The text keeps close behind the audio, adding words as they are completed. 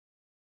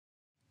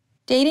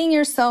Dating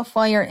yourself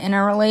while you're in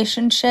a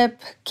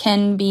relationship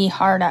can be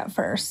hard at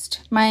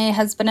first. My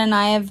husband and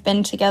I have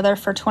been together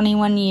for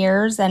 21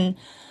 years, and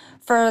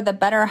for the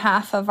better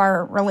half of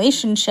our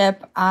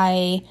relationship,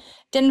 I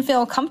didn't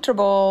feel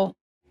comfortable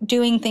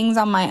doing things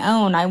on my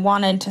own. I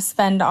wanted to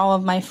spend all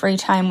of my free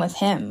time with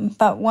him.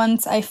 But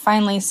once I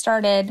finally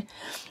started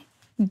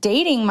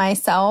dating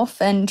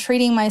myself and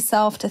treating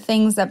myself to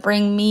things that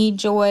bring me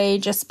joy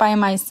just by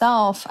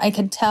myself, I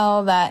could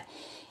tell that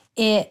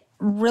it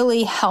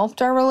really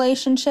helped our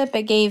relationship.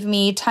 It gave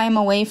me time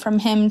away from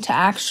him to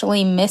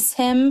actually miss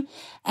him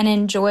and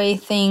enjoy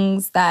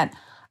things that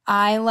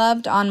I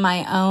loved on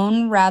my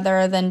own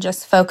rather than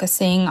just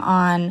focusing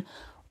on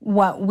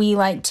what we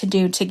like to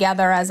do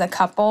together as a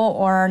couple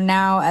or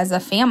now as a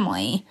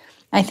family.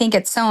 I think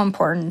it's so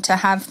important to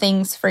have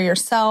things for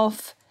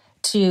yourself,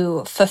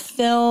 to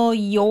fulfill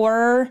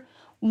your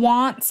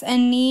wants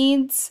and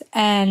needs,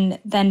 and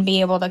then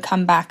be able to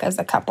come back as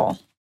a couple.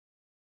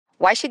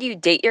 Why should you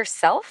date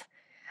yourself?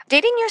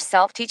 Dating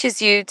yourself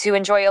teaches you to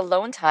enjoy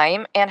alone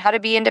time and how to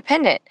be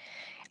independent.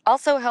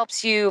 Also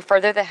helps you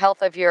further the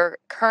health of your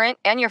current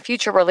and your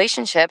future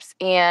relationships,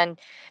 and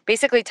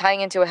basically tying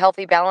into a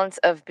healthy balance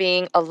of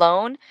being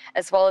alone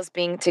as well as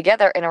being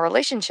together in a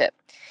relationship.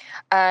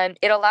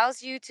 It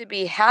allows you to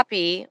be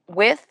happy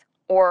with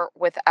or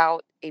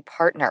without a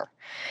partner.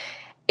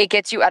 It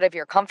gets you out of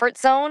your comfort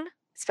zone,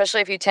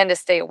 especially if you tend to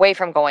stay away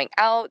from going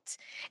out.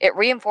 It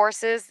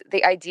reinforces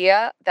the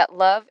idea that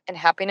love and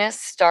happiness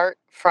start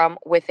from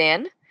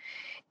within.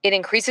 It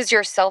increases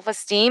your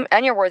self-esteem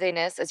and your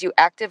worthiness as you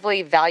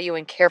actively value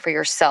and care for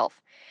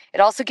yourself. It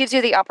also gives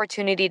you the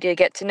opportunity to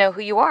get to know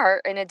who you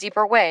are in a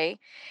deeper way.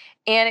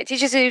 And it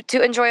teaches you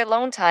to enjoy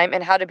alone time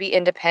and how to be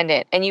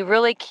independent. And you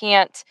really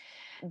can't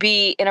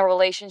be in a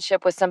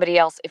relationship with somebody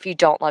else if you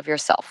don't love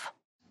yourself.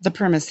 The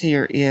premise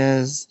here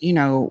is,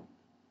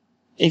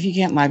 if you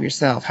can't love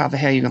yourself, how the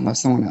hell are you going to love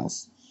someone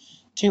else?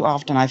 Too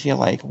often I feel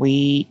like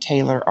we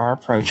tailor our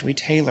approach. We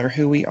tailor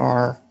who we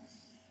are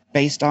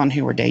based on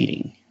who we're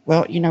dating.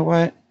 Well, you know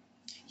what?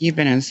 You've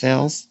been in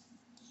sales.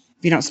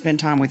 If you don't spend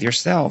time with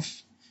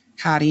yourself,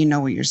 how do you know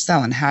what you're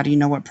selling? How do you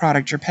know what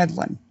product you're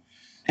peddling?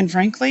 And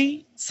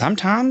frankly,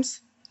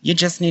 sometimes you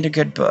just need a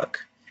good book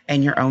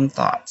and your own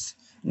thoughts.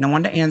 No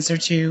one to answer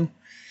to.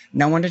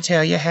 No one to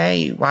tell you,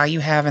 hey, why are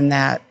you having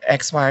that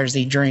X, Y, or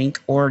Z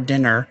drink or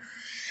dinner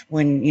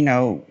when,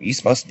 you're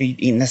supposed to be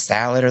eating the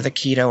salad or the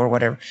keto or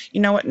whatever.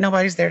 You know what?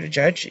 Nobody's there to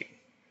judge you.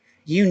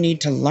 You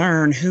need to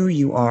learn who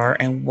you are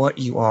and what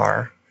you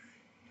are.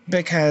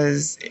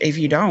 Because if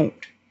you don't,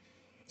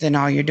 then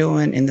all you're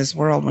doing in this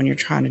world when you're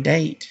trying to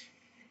date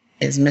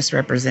is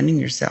misrepresenting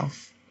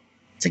yourself.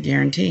 It's a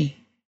guarantee.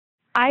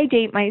 I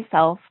date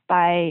myself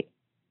by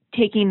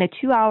taking the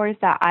 2 hours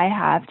that I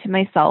have to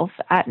myself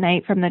at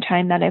night from the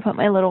time that I put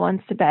my little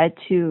ones to bed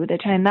to the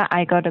time that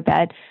I go to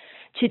bed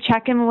to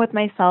check in with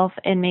myself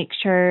and make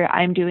sure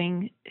I'm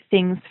doing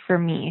things for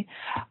me.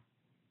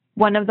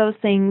 One of those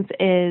things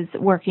is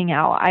working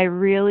out. I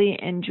really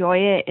enjoy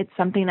it. It's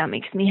something that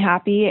makes me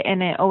happy,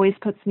 and it always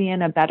puts me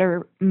in a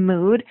better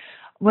mood,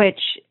 which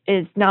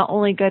is not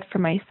only good for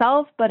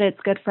myself, but it's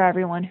good for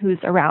everyone who's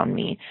around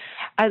me,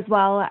 as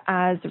well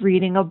as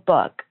reading a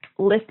book,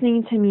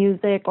 listening to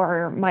music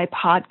or my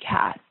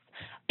podcasts.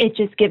 It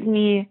just gives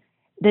me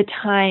the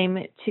time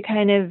to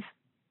kind of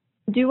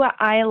do what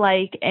I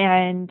like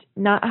and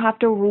not have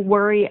to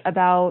worry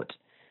about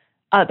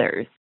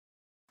others.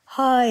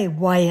 Hi,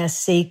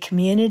 YSC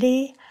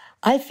community.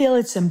 I feel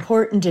it's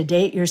important to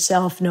date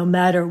yourself no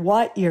matter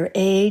what your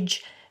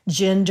age,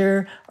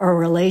 gender, or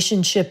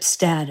relationship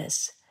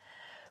status.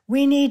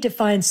 We need to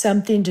find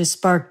something to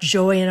spark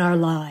joy in our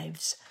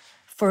lives.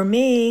 For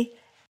me,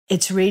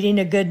 it's reading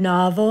a good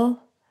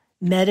novel,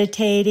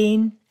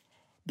 meditating,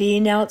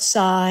 being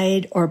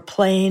outside, or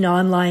playing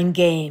online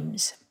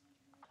games.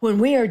 When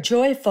we are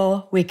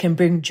joyful, we can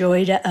bring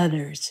joy to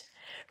others.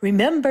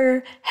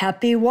 Remember,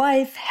 happy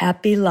wife,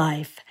 happy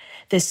life.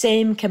 The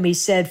same can be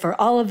said for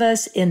all of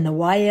us in the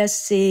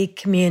YSC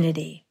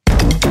community.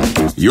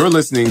 You're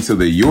listening to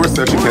the You're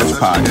Such a Catch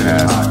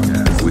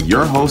podcast with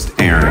your host,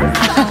 Aaron,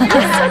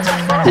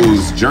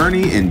 whose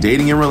journey in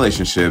dating and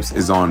relationships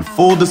is on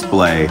full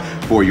display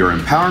for your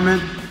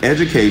empowerment,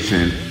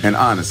 education, and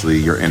honestly,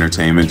 your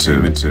entertainment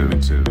too.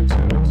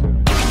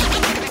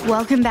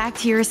 Welcome back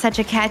to You're Such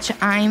a Catch.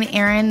 I'm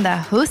Erin, the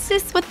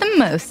hostess with the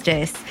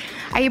mostest.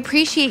 I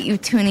appreciate you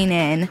tuning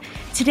in.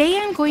 Today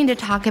I'm going to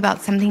talk about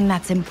something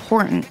that's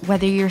important,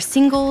 whether you're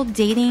single,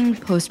 dating,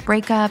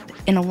 post-breakup,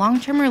 in a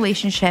long-term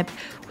relationship,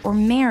 or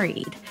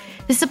married.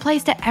 This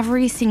applies to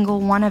every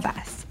single one of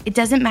us. It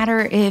doesn't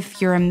matter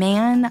if you're a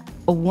man,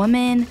 a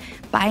woman,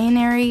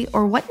 binary,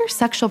 or what your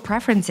sexual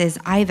preference is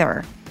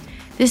either.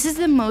 This is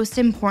the most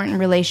important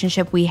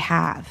relationship we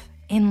have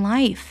in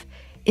life.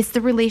 It's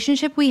the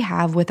relationship we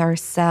have with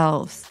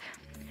ourselves.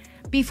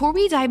 Before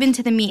we dive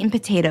into the meat and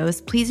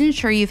potatoes, please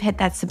ensure you've hit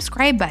that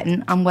subscribe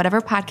button on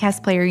whatever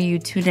podcast player you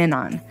tune in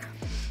on.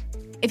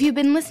 If you've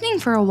been listening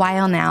for a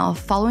while now,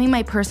 following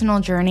my personal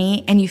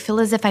journey, and you feel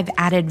as if I've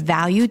added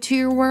value to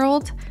your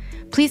world,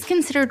 please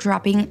consider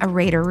dropping a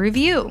rate or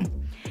review.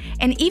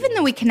 And even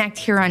though we connect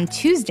here on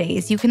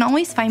Tuesdays, you can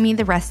always find me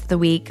the rest of the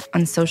week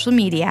on social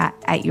media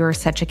at You're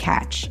Such a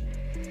Catch.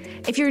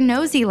 If you're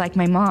nosy like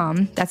my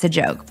mom, that's a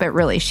joke, but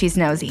really she's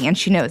nosy and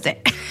she knows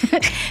it.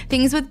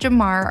 Things with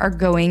Jamar are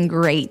going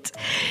great.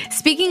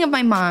 Speaking of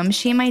my mom,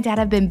 she and my dad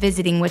have been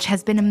visiting, which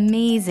has been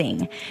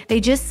amazing.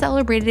 They just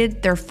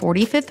celebrated their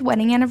 45th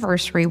wedding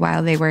anniversary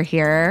while they were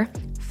here.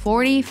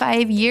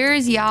 45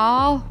 years,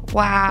 y'all.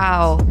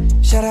 Wow.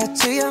 Shout out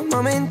to your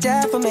mom and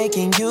dad for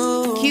making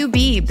you. Cue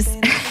Beebs.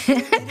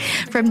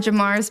 From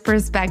Jamar's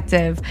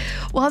perspective.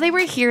 While they were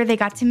here, they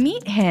got to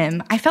meet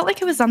him. I felt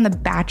like it was on The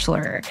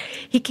Bachelor.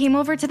 He came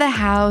over to the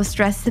house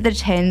dressed to the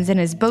chins in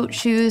his boat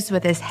shoes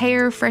with his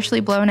hair freshly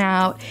blown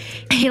out.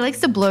 He likes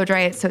to blow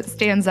dry it so it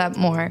stands up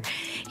more.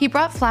 He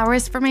brought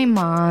flowers for my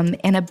mom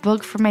and a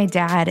book for my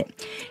dad,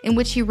 in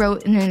which he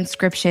wrote an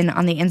inscription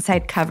on the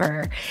inside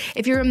cover.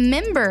 If you're a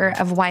member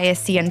of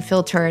YSC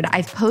Unfiltered,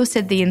 I've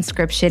posted the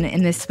inscription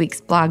in this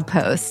week's blog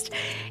post.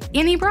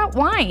 And he brought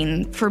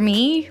wine for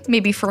me,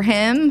 maybe for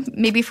him,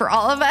 maybe for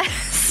all of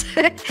us.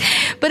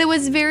 But it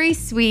was very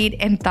sweet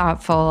and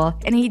thoughtful.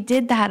 And he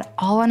did that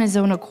all on his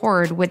own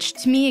accord, which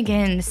to me,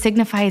 again,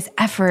 signifies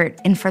effort.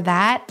 And for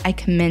that, I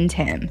commend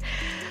him.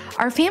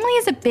 Our family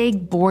is a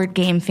big board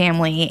game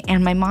family,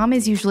 and my mom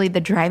is usually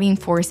the driving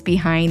force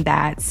behind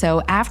that.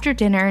 So after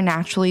dinner,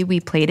 naturally, we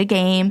played a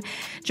game.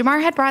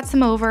 Jamar had brought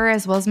some over,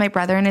 as well as my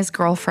brother and his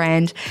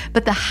girlfriend.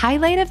 But the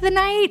highlight of the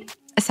night,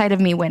 aside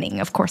of me winning,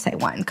 of course I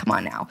won, come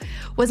on now,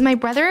 was my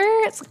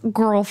brother's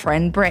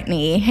girlfriend,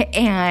 Brittany,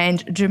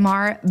 and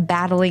Jamar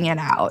battling it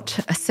out.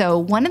 So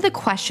one of the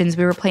questions,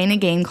 we were playing a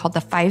game called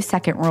the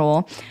 5-second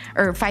rule,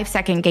 or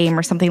 5-second game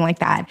or something like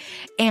that.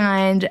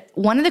 And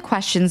one of the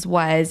questions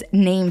was,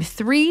 name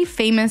 3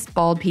 famous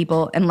bald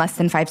people in less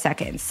than 5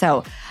 seconds.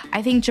 So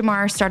I think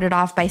Jamar started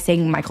off by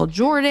saying Michael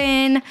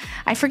Jordan.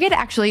 I forget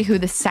actually who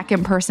the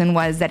second person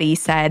was that he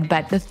said,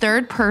 but the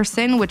third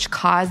person, which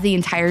caused the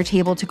entire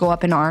table to go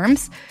up in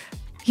arms,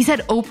 he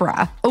said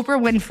Oprah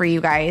Winfrey, you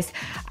guys.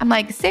 I'm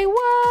like, say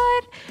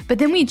what? But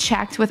then we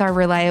checked with our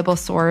reliable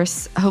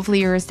source.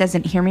 Hopefully yours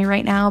doesn't hear me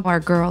right now,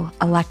 our girl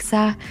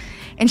Alexa.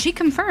 And she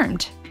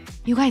confirmed,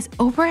 you guys,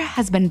 Oprah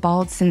has been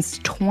bald since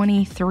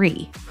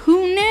 23.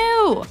 Who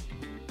knew?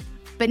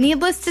 But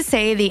needless to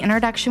say, the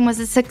introduction was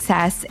a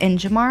success, and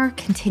Jamar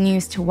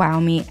continues to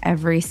wow me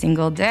every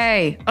single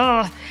day.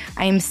 Oh,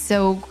 I am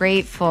so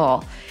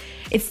grateful.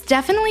 It's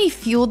definitely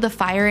fueled the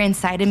fire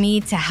inside of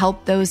me to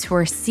help those who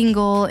are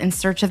single in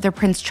search of their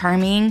Prince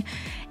Charming,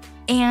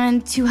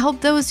 and to help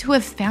those who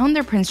have found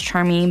their Prince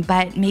Charming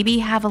but maybe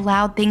have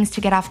allowed things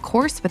to get off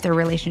course with their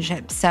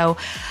relationship. So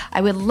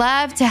I would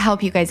love to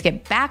help you guys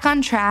get back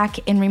on track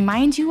and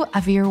remind you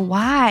of your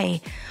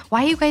why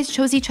you guys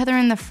chose each other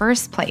in the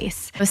first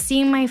place. So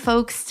seeing my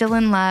folks still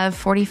in love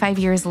 45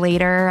 years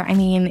later, I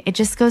mean, it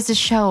just goes to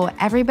show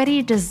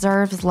everybody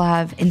deserves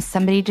love and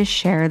somebody to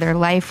share their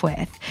life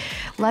with.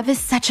 Love is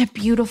such a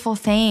beautiful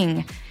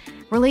thing.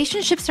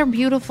 Relationships are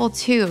beautiful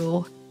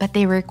too, but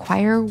they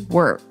require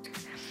work,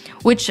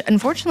 which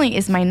unfortunately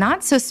is my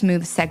not so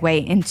smooth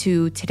segue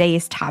into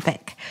today's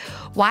topic,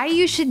 why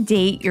you should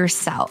date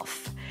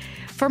yourself.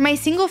 For my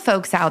single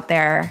folks out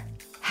there,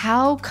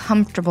 how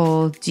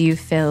comfortable do you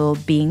feel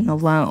being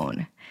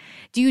alone?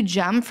 Do you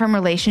jump from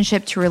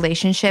relationship to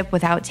relationship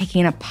without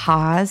taking a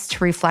pause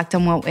to reflect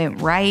on what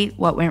went right,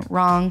 what went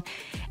wrong,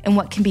 and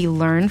what can be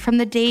learned from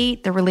the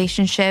date, the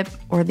relationship,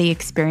 or the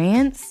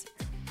experience?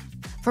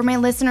 For my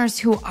listeners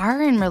who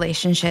are in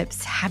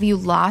relationships, have you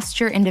lost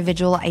your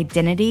individual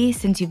identity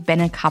since you've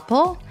been a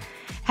couple?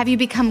 Have you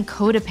become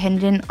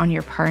codependent on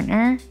your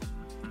partner?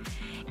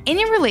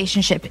 Any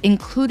relationship,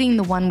 including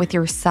the one with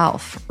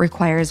yourself,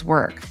 requires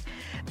work.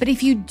 But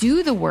if you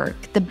do the work,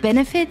 the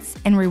benefits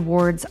and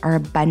rewards are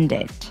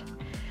abundant.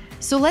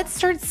 So let's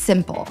start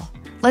simple.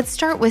 Let's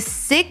start with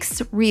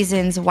 6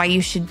 reasons why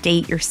you should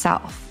date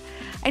yourself.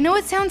 I know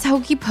it sounds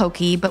hokey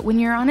pokey, but when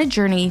you're on a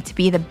journey to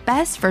be the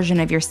best version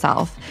of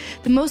yourself,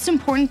 the most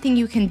important thing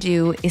you can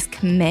do is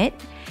commit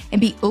and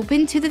be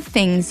open to the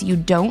things you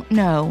don't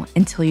know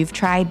until you've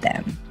tried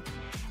them.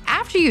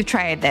 After you've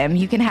tried them,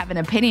 you can have an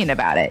opinion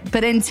about it.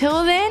 But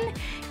until then,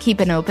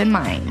 keep an open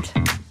mind.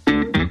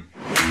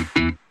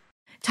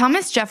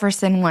 Thomas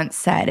Jefferson once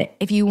said,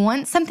 if you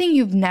want something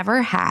you've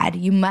never had,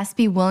 you must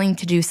be willing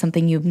to do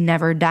something you've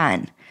never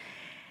done.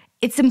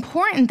 It's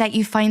important that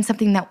you find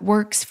something that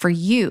works for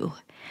you,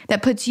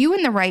 that puts you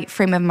in the right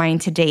frame of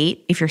mind to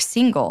date, if you're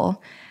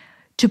single,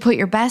 to put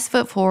your best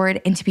foot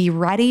forward and to be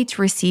ready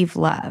to receive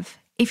love.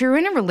 If you're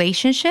in a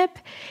relationship,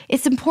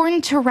 it's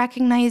important to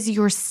recognize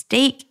your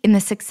stake in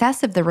the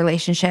success of the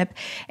relationship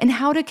and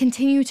how to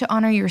continue to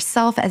honor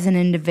yourself as an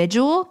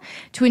individual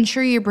to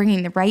ensure you're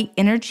bringing the right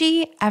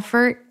energy,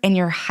 effort, and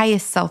your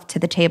highest self to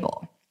the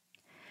table.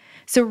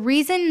 So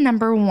reason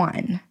number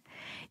 1,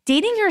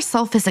 dating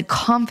yourself is a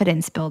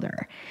confidence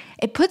builder.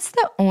 It puts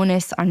the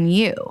onus on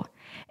you.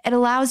 It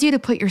allows you to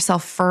put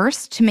yourself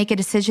first, to make a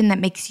decision that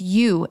makes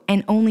you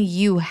and only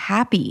you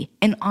happy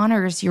and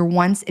honors your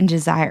wants and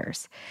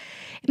desires.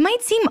 It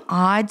might seem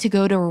odd to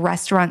go to a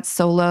restaurant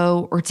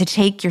solo or to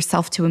take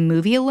yourself to a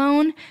movie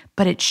alone,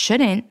 but it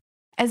shouldn't.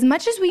 As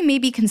much as we may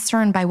be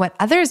concerned by what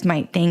others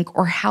might think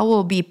or how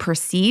we'll be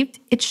perceived,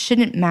 it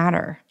shouldn't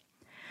matter.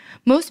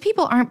 Most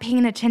people aren't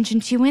paying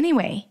attention to you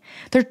anyway.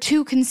 They're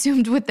too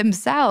consumed with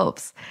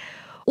themselves.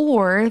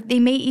 Or they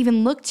may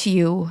even look to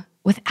you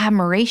with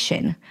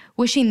admiration,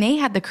 wishing they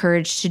had the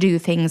courage to do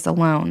things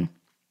alone.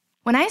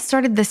 When I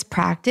started this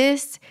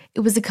practice, it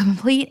was a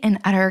complete and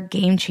utter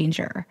game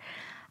changer.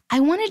 I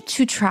wanted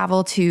to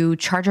travel to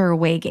charter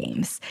away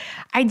games.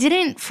 I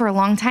didn't for a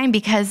long time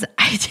because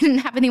I didn't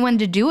have anyone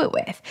to do it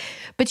with.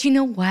 But you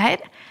know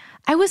what?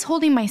 I was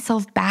holding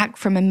myself back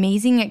from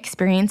amazing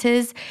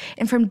experiences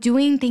and from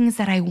doing things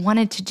that I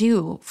wanted to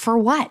do. For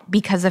what?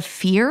 Because of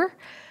fear?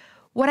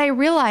 What I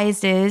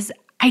realized is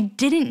I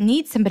didn't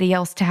need somebody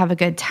else to have a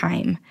good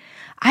time.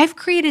 I've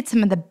created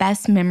some of the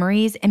best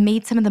memories and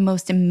made some of the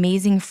most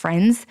amazing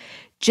friends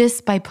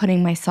just by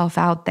putting myself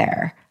out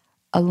there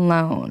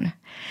alone.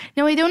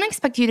 Now, I don't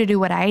expect you to do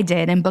what I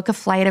did and book a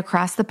flight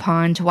across the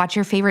pond to watch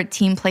your favorite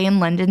team play in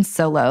London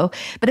solo.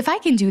 But if I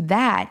can do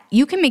that,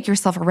 you can make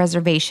yourself a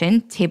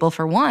reservation, table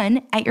for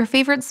one, at your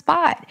favorite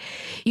spot.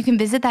 You can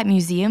visit that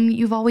museum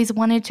you've always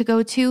wanted to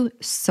go to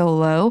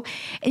solo.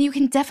 And you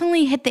can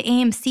definitely hit the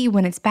AMC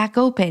when it's back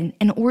open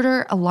and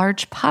order a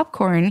large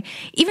popcorn,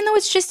 even though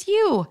it's just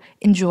you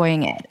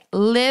enjoying it.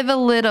 Live a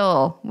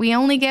little. We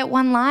only get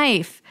one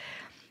life.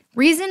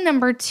 Reason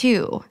number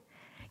 2.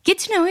 Get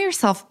to know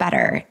yourself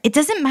better. It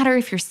doesn't matter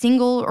if you're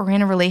single or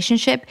in a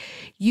relationship,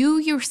 you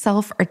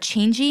yourself are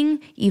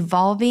changing,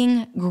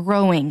 evolving,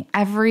 growing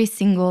every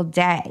single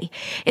day.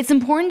 It's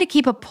important to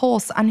keep a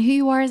pulse on who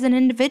you are as an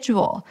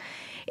individual.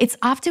 It's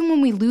often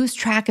when we lose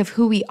track of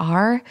who we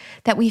are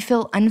that we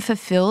feel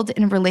unfulfilled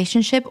in a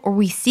relationship, or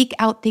we seek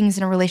out things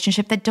in a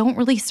relationship that don't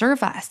really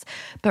serve us,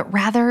 but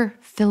rather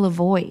fill a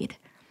void.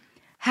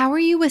 How are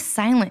you with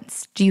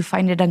silence? Do you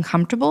find it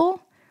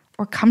uncomfortable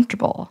or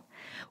comfortable?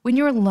 When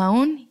you're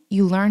alone,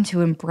 you learn to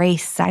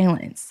embrace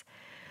silence.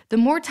 The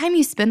more time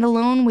you spend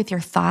alone with your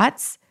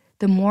thoughts,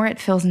 the more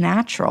it feels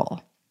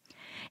natural.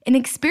 An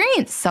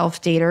experienced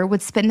self-dater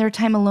would spend their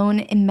time alone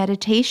in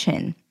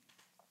meditation.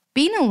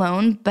 Being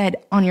alone,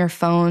 but on your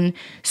phone,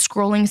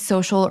 scrolling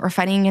social, or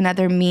finding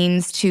another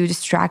means to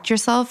distract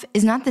yourself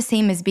is not the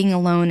same as being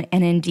alone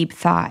and in deep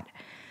thought.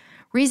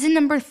 Reason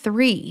number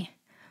 3.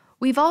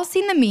 We've all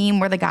seen the meme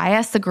where the guy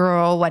asks the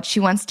girl what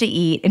she wants to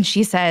eat, and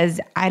she says,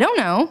 "I don't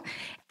know."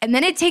 And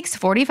then it takes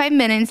 45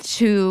 minutes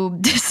to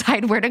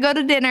decide where to go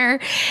to dinner.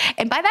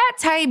 And by that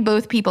time,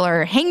 both people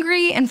are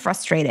hangry and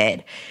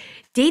frustrated.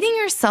 Dating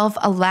yourself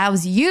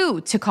allows you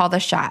to call the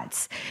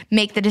shots,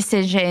 make the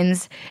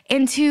decisions,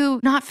 and to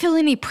not feel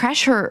any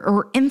pressure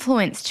or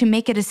influence to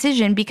make a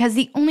decision because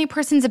the only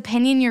person's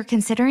opinion you're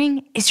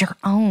considering is your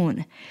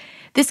own.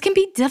 This can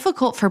be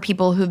difficult for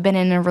people who've been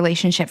in a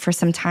relationship for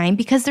some time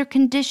because they're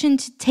conditioned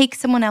to take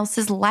someone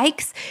else's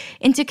likes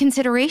into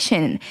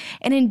consideration.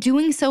 And in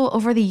doing so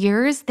over the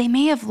years, they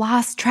may have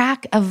lost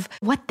track of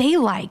what they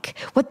like,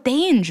 what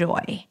they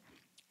enjoy.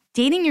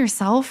 Dating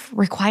yourself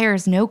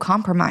requires no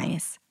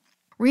compromise.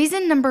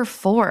 Reason number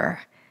 4,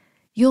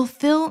 you'll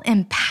feel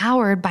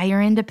empowered by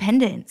your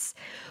independence.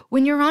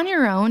 When you're on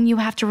your own, you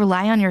have to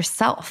rely on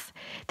yourself.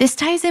 This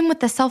ties in with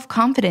the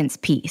self-confidence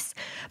piece.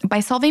 By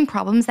solving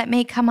problems that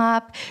may come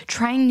up,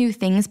 trying new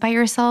things by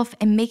yourself,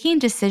 and making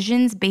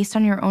decisions based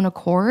on your own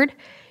accord,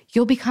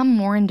 you'll become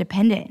more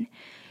independent.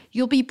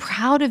 You'll be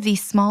proud of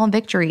these small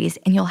victories,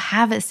 and you'll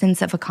have a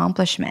sense of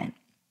accomplishment.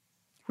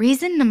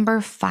 Reason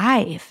number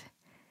 5,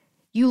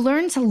 you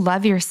learn to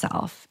love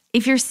yourself.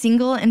 If you're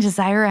single and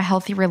desire a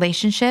healthy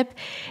relationship,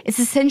 it's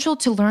essential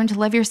to learn to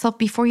love yourself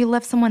before you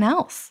love someone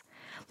else.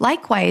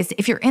 Likewise,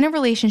 if you're in a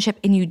relationship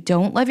and you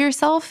don't love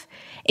yourself,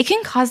 it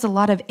can cause a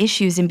lot of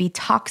issues and be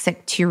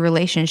toxic to your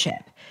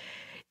relationship.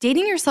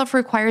 Dating yourself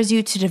requires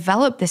you to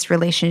develop this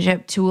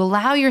relationship, to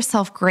allow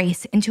yourself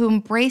grace, and to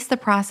embrace the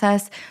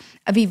process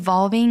of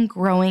evolving,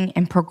 growing,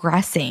 and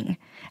progressing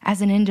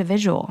as an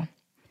individual.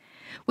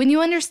 When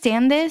you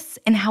understand this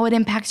and how it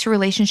impacts your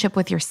relationship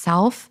with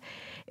yourself,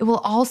 it will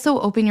also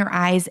open your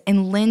eyes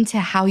and lend to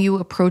how you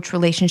approach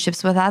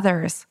relationships with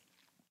others.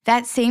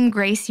 That same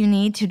grace you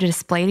need to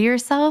display to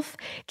yourself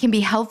can be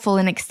helpful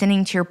in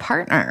extending to your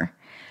partner.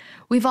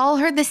 We've all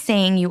heard the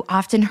saying, you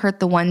often hurt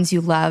the ones you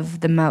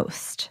love the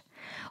most.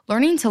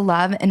 Learning to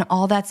love and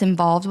all that's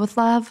involved with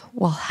love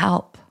will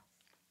help.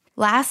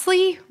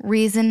 Lastly,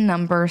 reason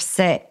number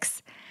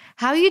 6.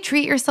 How you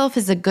treat yourself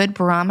is a good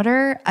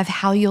barometer of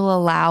how you'll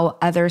allow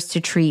others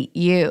to treat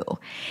you.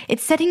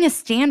 It's setting a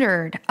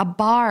standard, a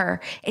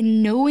bar,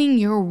 and knowing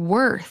your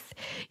worth.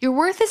 Your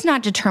worth is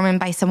not determined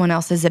by someone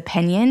else's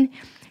opinion.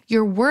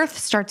 Your worth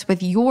starts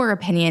with your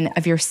opinion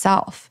of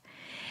yourself.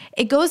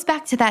 It goes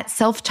back to that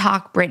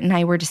self-talk Britt and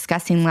I were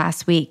discussing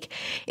last week.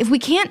 If we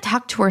can't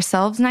talk to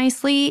ourselves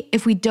nicely,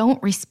 if we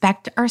don't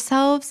respect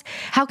ourselves,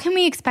 how can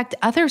we expect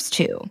others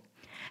to?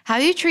 How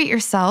you treat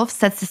yourself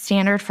sets the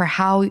standard for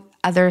how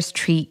others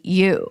treat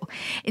you.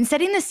 In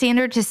setting the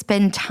standard to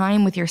spend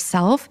time with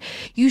yourself,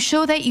 you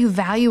show that you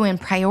value and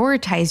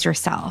prioritize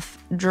yourself.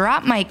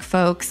 Drop mic,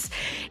 folks.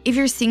 If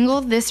you're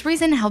single, this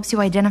reason helps you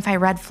identify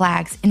red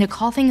flags and to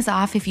call things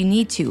off if you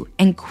need to,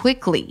 and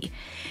quickly.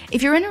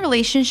 If you're in a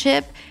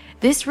relationship,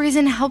 this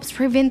reason helps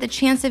prevent the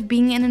chance of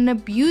being in an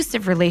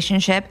abusive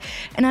relationship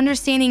and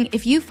understanding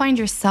if you find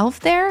yourself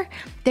there,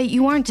 that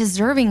you aren't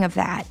deserving of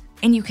that,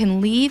 and you can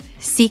leave,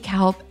 seek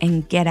help,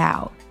 and get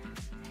out.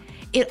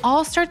 It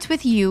all starts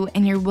with you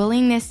and your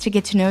willingness to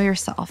get to know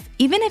yourself,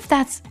 even if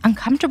that's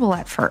uncomfortable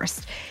at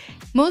first.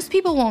 Most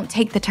people won't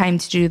take the time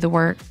to do the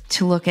work,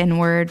 to look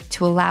inward,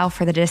 to allow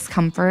for the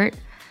discomfort.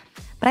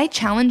 But I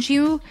challenge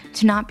you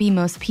to not be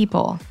most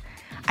people.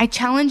 I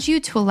challenge you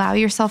to allow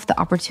yourself the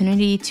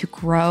opportunity to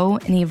grow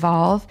and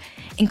evolve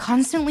and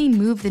constantly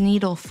move the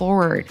needle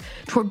forward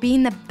toward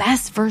being the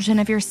best version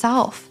of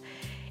yourself.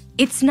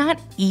 It's not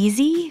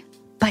easy,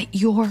 but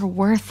you're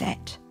worth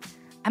it.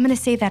 I'm going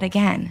to say that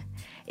again.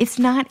 It's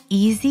not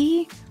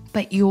easy,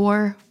 but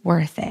you're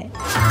worth it.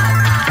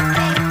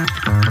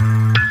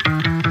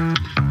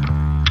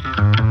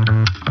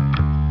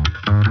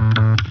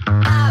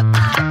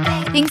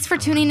 Thanks for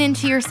tuning in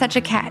to You're Such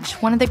a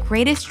Catch. One of the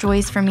greatest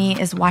joys for me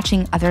is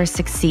watching others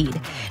succeed.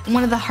 And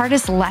one of the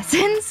hardest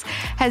lessons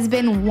has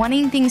been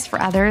wanting things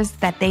for others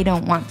that they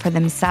don't want for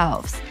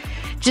themselves.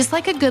 Just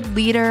like a good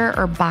leader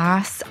or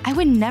boss, I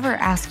would never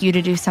ask you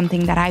to do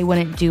something that I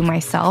wouldn't do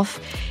myself.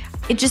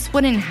 It just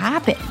wouldn't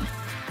happen.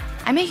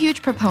 I'm a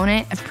huge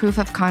proponent of proof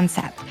of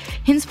concept,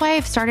 hence why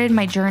I've started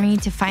my journey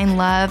to find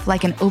love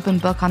like an open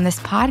book on this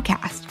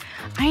podcast.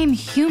 I am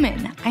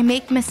human. I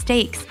make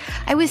mistakes.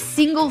 I was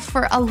single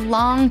for a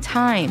long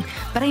time,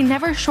 but I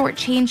never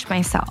shortchanged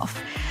myself.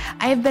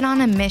 I have been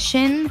on a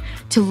mission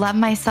to love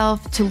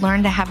myself, to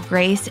learn to have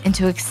grace, and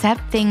to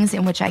accept things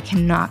in which I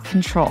cannot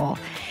control.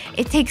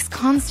 It takes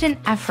constant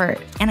effort,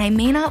 and I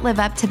may not live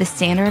up to the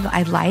standard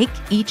I like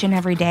each and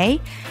every day,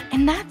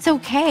 and that's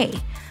okay.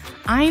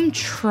 I'm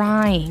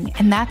trying,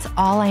 and that's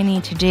all I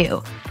need to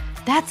do.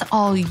 That's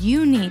all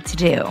you need to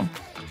do.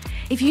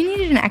 If you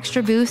needed an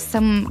extra boost,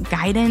 some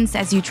guidance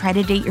as you try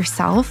to date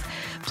yourself,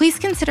 please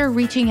consider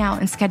reaching out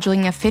and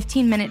scheduling a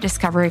 15-minute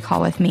discovery call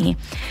with me.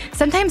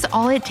 Sometimes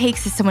all it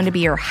takes is someone to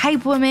be your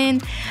hype woman,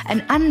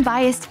 an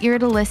unbiased ear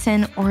to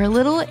listen, or a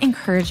little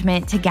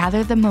encouragement to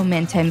gather the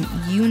momentum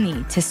you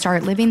need to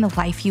start living the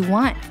life you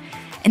want.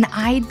 And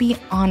I'd be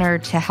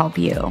honored to help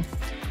you.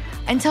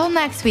 Until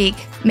next week,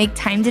 make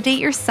time to date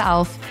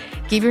yourself,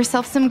 give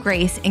yourself some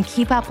grace, and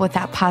keep up with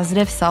that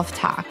positive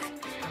self-talk.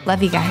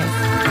 Love you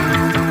guys.